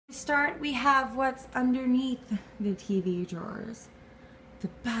Start, we have what's underneath the TV drawers, the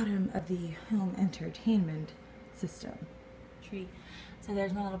bottom of the home entertainment system tree. So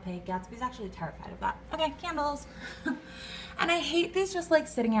there's my little pig. Gatsby's actually terrified of that. Okay, candles. And I hate these just like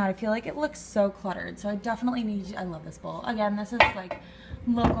sitting out. I feel like it looks so cluttered. So I definitely need, I love this bowl. Again, this is like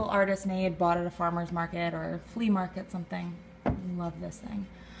local artist made, bought at a farmer's market or flea market, something. Love this thing.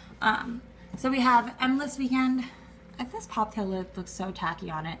 So we have Endless Weekend. This poptail lid looks so tacky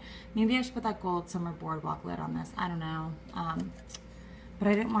on it. Maybe I should put that gold summer boardwalk lid on this. I don't know. But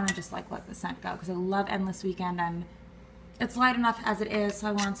I didn't want to just like let the scent go because I love Endless Weekend and it's light enough as it is, so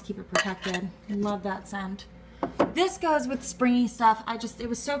I wanted to keep it protected. Love that scent. This goes with springy stuff. It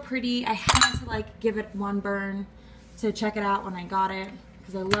was so pretty. I had to like give it one burn to check it out when I got it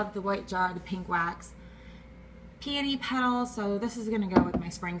because I love the white jar, the pink wax. Peony petals, so this is gonna go with my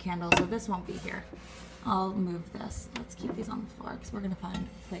spring candle, so this won't be here. I'll move this. Let's keep these on the floor because we're gonna find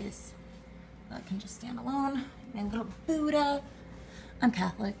a place that can just stand alone. My little Buddha. I'm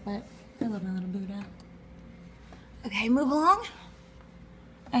Catholic, but I love my little Buddha. Okay, move along.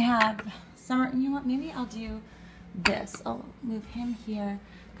 I have summer, you know what, maybe I'll do this. I'll move him here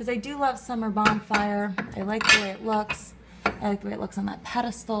because I do love Summer Bonfire. I like the way it looks. I like the way it looks on that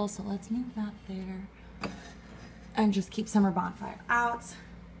pedestal, so let's move that there. And just keep Summer Bonfire out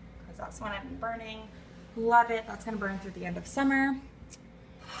because that's when I'm burning. Love it. That's going to burn through the end of summer.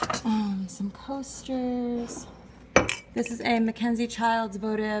 Some coasters. This is a Mackenzie Childs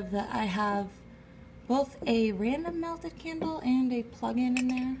votive that I have both a random melted candle and a plug-in in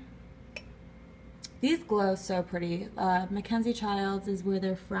there. These glow so pretty. Mackenzie Childs is where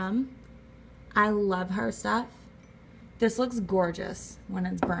they're from. I love her stuff. This looks gorgeous when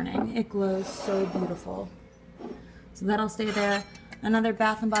it's burning. It glows so beautiful. So that'll stay there. Another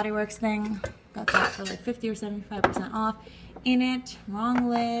Bath & Body Works thing. Got that for like 50 or 75% off. In it, wrong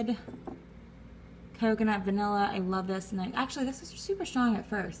lid. Coconut, vanilla. I love this. And actually, this was super strong at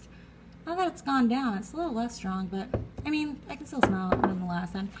first. Now that it's gone down, it's a little less strong, but I mean, I can still smell it nonetheless.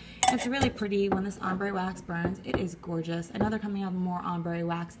 And it's really pretty when this ombre wax burns. It is gorgeous. I know they're coming out with more ombre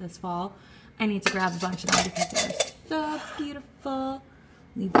wax this fall. I need to grab a bunch of them because they're so beautiful.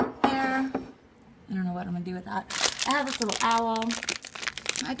 Leave it there. I don't know what I'm going to do with that. I have this little owl.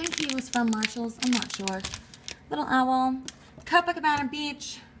 I think he was from Marshall's. I'm not sure. Little owl. Copacabana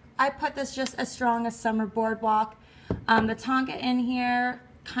Beach. I put this just as strong as Summer Boardwalk. The Tonka in here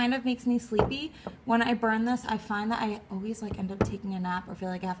kind of makes me sleepy. When I burn this, I find that I always like end up taking a nap or feel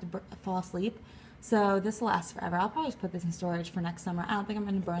like I have to fall asleep. So this will last forever. I'll probably just put this in storage for next summer. I don't think I'm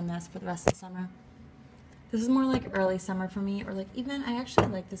going to burn this for the rest of the summer. This is more like early summer for me, or like even, I actually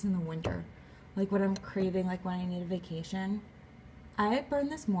like this in the winter. Like when I'm craving, like when I need a vacation. I burn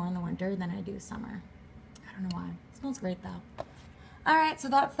this more in the winter than I do summer. I don't know why. It smells great though. Alright, so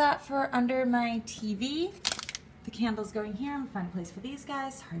that's that for under my TV. The candle's going here. I'm gonna find a place for these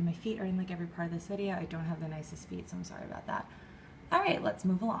guys. Sorry, my feet are in like every part of this video. I don't have the nicest feet, so I'm sorry about that. Alright, let's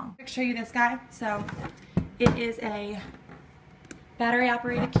move along. I'll show you this guy. So it is a battery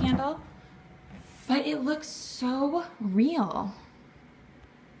operated candle, but it looks so real.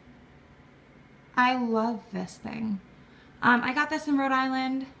 I love this thing. I got this in Rhode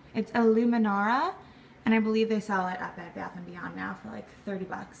Island. It's a Luminara, and I believe they sell it at Bed Bath & Beyond now for like 30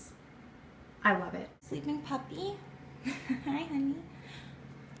 bucks. I love it. Sleeping puppy. Hi, honey.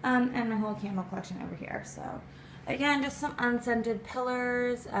 And my whole candle collection over here. So, again, just some unscented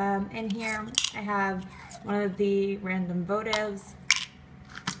pillars. In here, I have one of the random votives.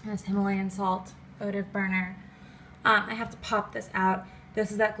 This Himalayan salt votive burner. I have to pop this out. This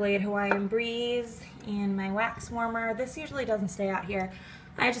is that Glade Hawaiian Breeze and my wax warmer. This usually doesn't stay out here.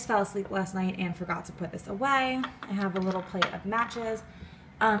 I just fell asleep last night and forgot to put this away. I have a little plate of matches.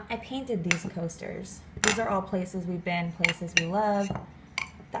 I painted these coasters. These are all places we've been, places we love.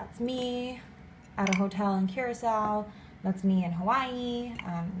 That's me at a hotel in Curacao. That's me in Hawaii.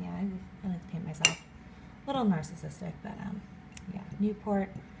 Yeah, I like to paint myself. A little narcissistic, but yeah, Newport.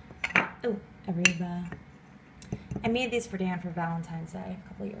 Oh, Aruba. I made these for Dan for Valentine's Day a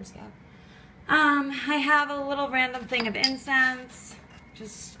couple years ago. I have a little random thing of incense,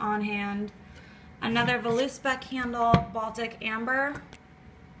 just on hand. Another Voluspa candle, Baltic Amber.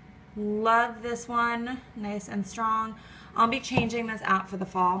 Love this one, nice and strong. I'll be changing this out for the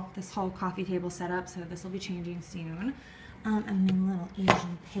fall, this whole coffee table setup, so this will be changing soon. And then little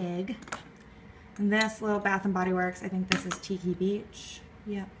Asian pig. And this little Bath & Body Works, I think this is Tiki Beach.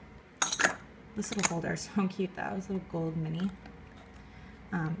 Yep. This little holder is so cute though. This little gold mini.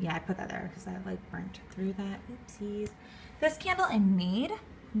 Yeah, I put that there because I like burnt through that. Oopsies. This candle I made.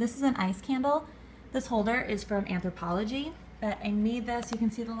 This is an ice candle. This holder is from Anthropologie. but I made this. You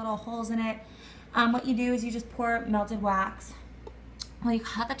can see the little holes in it. What you do is you just pour melted wax. Well, you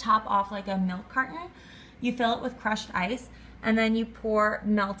cut the top off like a milk carton. You fill it with crushed ice, and then you pour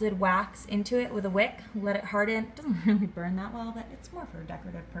melted wax into it with a wick. Let it harden. It doesn't really burn that well, but it's more for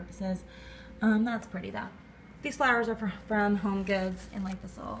decorative purposes. That's pretty though. These flowers are from Home Goods in like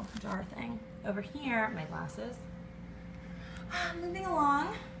this little jar thing. Over here, my glasses. Moving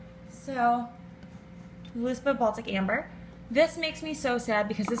along. So, Lisbon Baltic Amber. This makes me so sad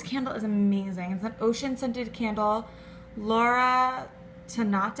because this candle is amazing. It's an ocean scented candle, Laura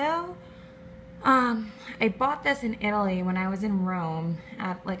Tonato. I bought this in Italy when I was in Rome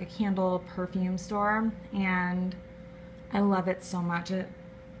at like a candle perfume store, and I love it so much. It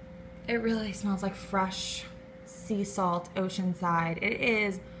really smells like fresh sea salt, oceanside. It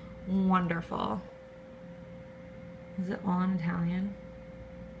is wonderful. Is it all in Italian?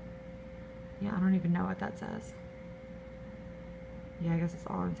 Yeah, I don't even know what that says. Yeah, I guess it's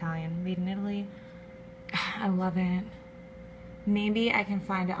all in Italian. Made in Italy. I love it. Maybe I can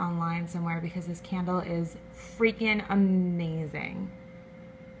find it online somewhere because this candle is freaking amazing.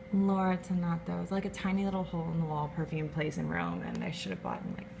 Laura Tonato. It's like a tiny little hole in the wall perfume place in Rome, and I should have bought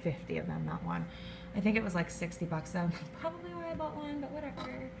like 50 of them, that one. I think it was like 60 bucks though. That's probably why I bought one, but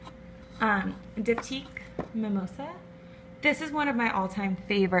whatever. Diptyque Mimosa. This is one of my all-time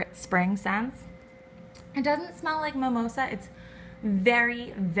favorite spring scents. It doesn't smell like mimosa. It's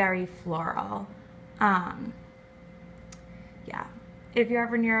very, very floral. Yeah, if you're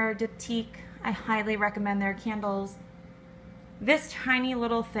ever near Diptyque, I highly recommend their candles. This tiny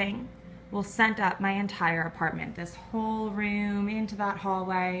little thing will scent up my entire apartment, this whole room, into that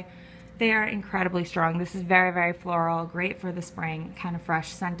hallway. They are incredibly strong. This is very, very floral, great for the spring, kind of fresh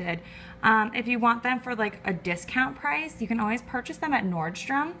scented. If you want them for like a discount price, you can always purchase them at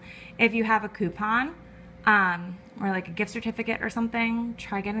Nordstrom. If you have a coupon or like a gift certificate or something,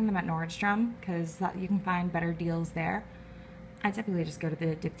 try getting them at Nordstrom because you can find better deals there. I typically just go to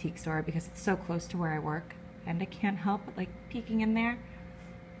the Diptyque store because it's so close to where I work and I can't help but like peeking in there.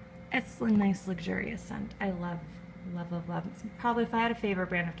 It's a nice luxurious scent. I love, love, love, love. It's probably if I had a favorite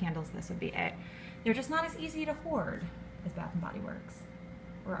brand of candles, this would be it. They're just not as easy to hoard as Bath & Body Works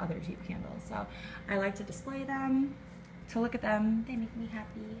or other cheap candles. So I like to display them, to look at them. They make me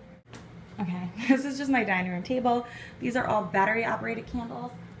happy. Okay, this is just my dining room table. These are all battery operated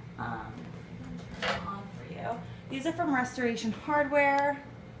candles. On for you. These are from Restoration Hardware.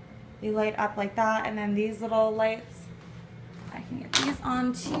 They light up like that, and then these little lights, I can get these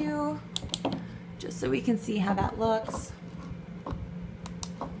on too, just so we can see how that looks.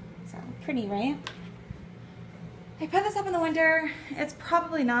 So pretty, right? I put this up in the winter. It's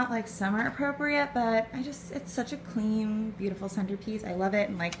probably not like summer appropriate, but it's such a clean, beautiful centerpiece. I love it,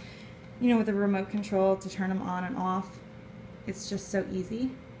 and like, you know, with the remote control to turn them on and off, it's just so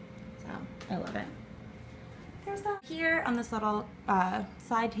easy. So I love it. There's that. Here on this little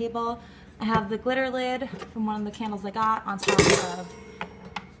side table, I have the glitter lid from one of the candles I got on top of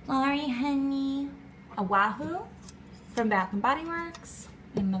Sorry Honey, a Wahoo from Bath & Body Works,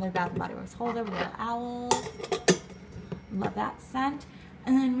 and another Bath & Body Works holder with little owls. Love that scent.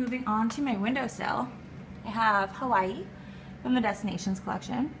 And then moving on to my windowsill, I have Hawaii from the Destinations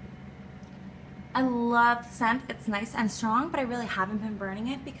collection. I love the scent. It's nice and strong, but I really haven't been burning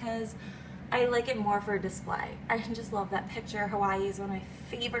it because I like it more for display. I just love that picture. Hawaii is one of my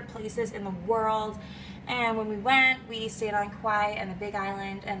favorite places in the world. And when we went, we stayed on Kauai and the Big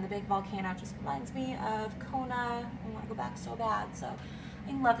Island, and the big volcano just reminds me of Kona. I want to go back so bad. So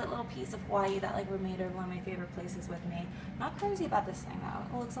I love that little piece of Hawaii that like remade one of my favorite places with me. Not crazy about this thing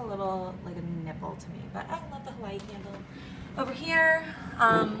though. It looks a little like a nipple to me, but I love the Hawaii candle. Over here,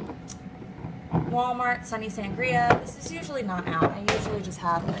 Walmart Sunny Sangria. This is usually not out. I usually just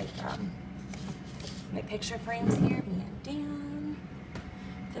have like my picture frames here, me and Dan.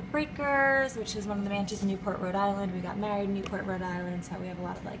 The Breakers, which is one of the mansions in Newport, Rhode Island. We got married in Newport, Rhode Island, so we have a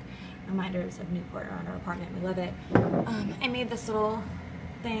lot of like reminders of Newport around our apartment. We love it. I made this little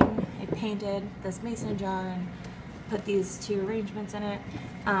thing. I painted this mason jar and put these two arrangements in it.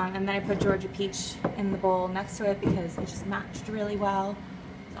 And then I put Georgia Peach in the bowl next to it because it just matched really well.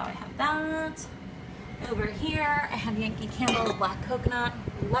 So I have that. Over here, I have Yankee Candle Black Coconut.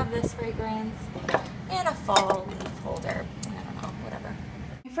 Love this fragrance. And a fall leaf holder. I don't know, whatever.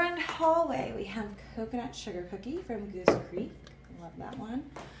 My front hallway, we have Coconut Sugar Cookie from Goose Creek. Love that one.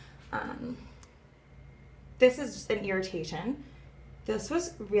 This is just an irritation. This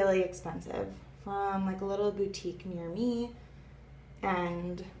was really expensive from like a little boutique near me.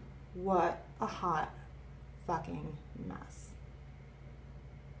 And what a hot fucking mess.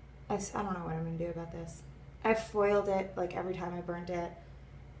 I don't know what I'm gonna do about this. I've foiled it like every time I burnt it.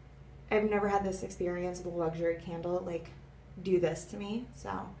 I've never had this experience with a luxury candle like do this to me, so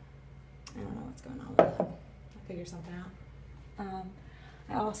I don't know what's going on with it. I'll figure something out.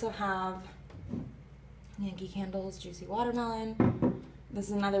 I also have Yankee Candles Juicy Watermelon. This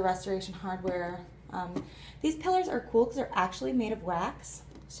is another Restoration Hardware. These pillars are cool because they're actually made of wax,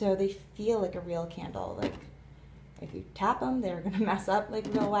 so they feel like a real candle. Like if you tap them, they're gonna mess up like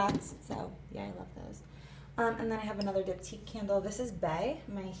real wax. So yeah, I love those. And then I have another diptyque candle. This is Bay,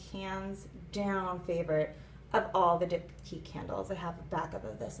 my hands down favorite of all the diptyque candles. I have a backup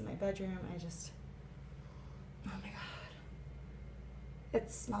of this in my bedroom. Oh my god. It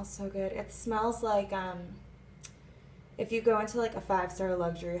smells so good. It smells like if you go into like a 5-star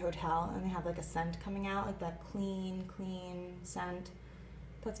luxury hotel and they have like a scent coming out, like that clean scent.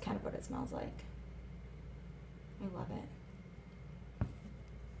 That's kind of what it smells like. I love it.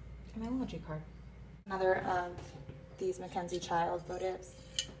 And my laundry card. Another of these Mackenzie Child votives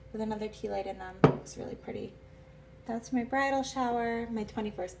with another tea light in them. Looks really pretty. That's my bridal shower, my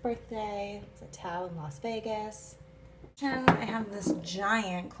 21st birthday. It's a Tao in Las Vegas. And I have this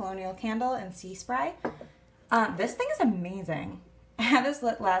giant colonial candle in sea spray. This thing is amazing. I had this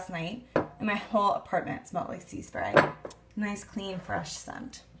lit last night and my whole apartment smelled like sea spray. Nice, clean, fresh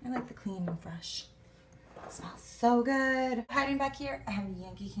scent. I like the clean and fresh. It smells so good. Hiding back here, I have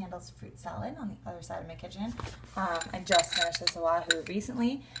Yankee Candles fruit salad on the other side of my kitchen. I just finished this Oahu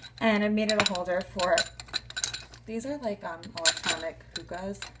recently, and I made it a holder for, these are like electronic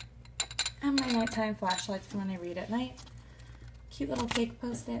hookahs, and my nighttime flashlights for when I read at night. Cute little fake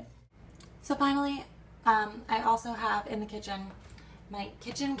post-it. So finally, I also have in the kitchen my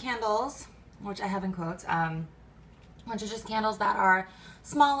kitchen candles, which I have in quotes, which are just candles that are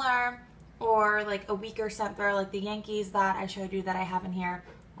smaller or like a weaker scent throw, like the Yankees that I showed you that I have in here,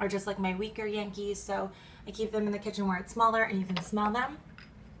 or just like my weaker Yankees. So I keep them in the kitchen where it's smaller and you can smell them.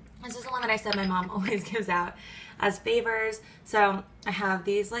 This is the one that I said my mom always gives out as favors. So I have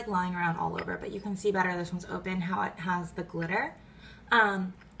these like lying around all over, but you can see better, this one's open, how it has the glitter. I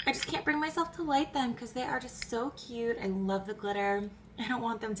just can't bring myself to light them because they are just so cute. I love the glitter. I don't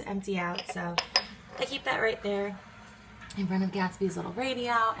want them to empty out, so I keep that right there in front of Gatsby's little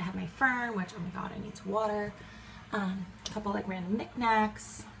radio. I have my fern, which, oh my god, I need to water. A couple like random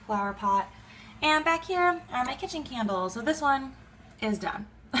knickknacks, flower pot. And back here are my kitchen candles. So this one is done.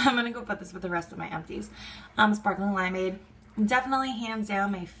 I'm gonna go put this with the rest of my empties. Sparkling Limeade, definitely hands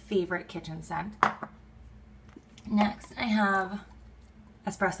down my favorite kitchen scent. Next, I have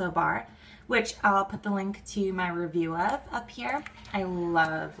Espresso Bar, which I'll put the link to my review of up here. I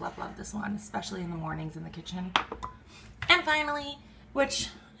love this one, especially in the mornings in the kitchen. And finally, which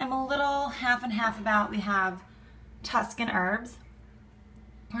I'm a little half and half about, we have Tuscan Herbs.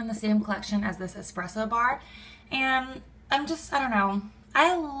 We're in the same collection as this Espresso Bar. And I don't know.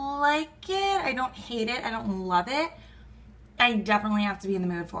 I like it. I don't hate it. I don't love it. I definitely have to be in the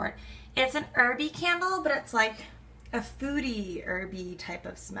mood for it. It's an herby candle, but it's like a foodie herby type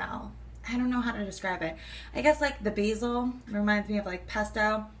of smell. I don't know how to describe it. I guess like the basil reminds me of like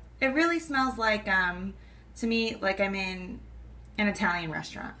pesto. It really smells like, to me, like I'm in an Italian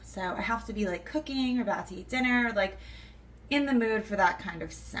restaurant. So I have to be like cooking or about to eat dinner, like in the mood for that kind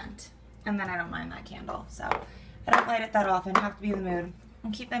of scent. And then I don't mind that candle. So I don't light it that often, have to be in the mood.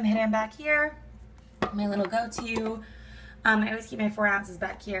 And keep them hidden back here. My little go-to. I always keep my 4 ounces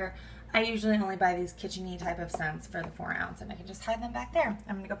back here. I usually only buy these kitchen-y type of scents for the 4 ounce, and I can just hide them back there.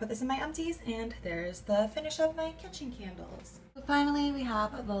 I'm gonna go put this in my empties, and there's the finish of my kitchen candles. So finally, we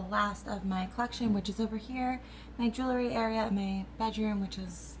have the last of my collection, which is over here. My jewelry area in my bedroom, which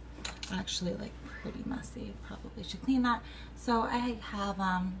is actually like pretty messy. Probably should clean that. So I have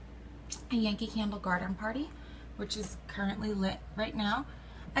a Yankee Candle Garden Party, which is currently lit right now.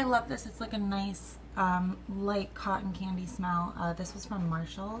 I love this. It's like a nice light cotton candy smell. This was from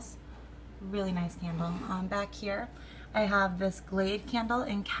Marshall's. Really nice candle. Back here I have this Glade candle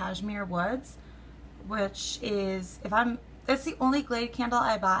in Cashmere Woods, which is, it's the only Glade candle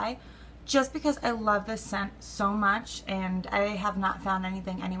I buy just because I love this scent so much, and I have not found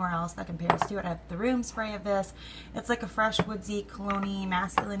anything anywhere else that compares to it. I have the room spray of this. It's like a fresh woodsy, cologne-y,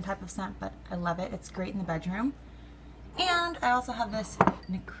 masculine type of scent, but I love it. It's great in the bedroom. And I also have this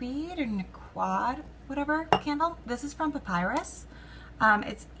Niquid or Niquad, whatever, candle. This is from Papyrus.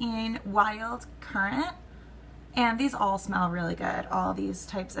 It's in Wild Currant, and these all smell really good. All these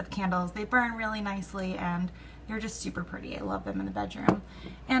types of candles, they burn really nicely, and they're just super pretty. I love them in the bedroom.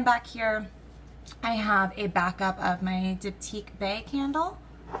 And back here, I have a backup of my Diptyque Bay candle.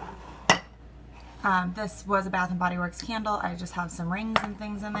 This was a Bath & Body Works candle. I just have some rings and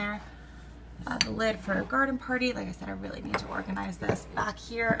things in there. The lid for a garden party. Like I said, I really need to organize this. Back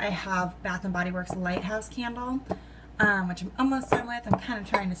here I have Bath & Body Works Lighthouse candle, which I'm almost done with. I'm kind of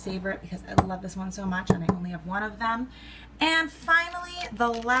trying to savor it because I love this one so much and I only have one of them. And finally, the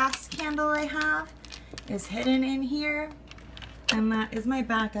last candle I have is hidden in here, and that is my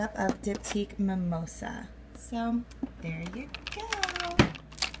backup of Diptyque Mimosa. So there you go.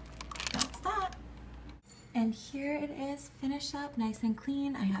 That's that. And here it is, finished up nice and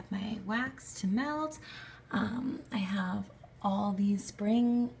clean. I have my wax to melt. I have all these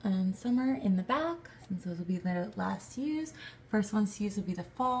spring and summer in the back, since those will be the last to use. First ones to use will be the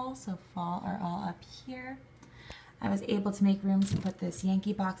fall, so fall are all up here. I was able to make room to put this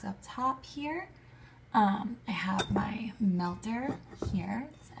Yankee box up top here. I have my melter here,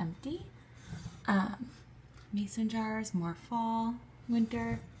 it's empty. Mason jars, more fall,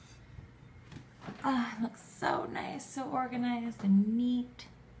 winter. It looks so nice, so organized and neat.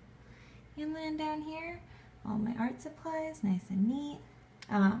 And then down here, all my art supplies, nice and neat.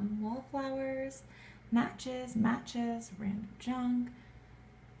 Wallflowers, matches, random junk.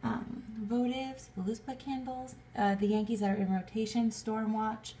 Votives, Voluspa candles, the Yankees that are in rotation, Storm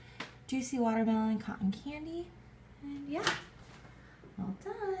Watch, Juicy Watermelon, Cotton Candy, and yeah, all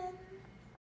done.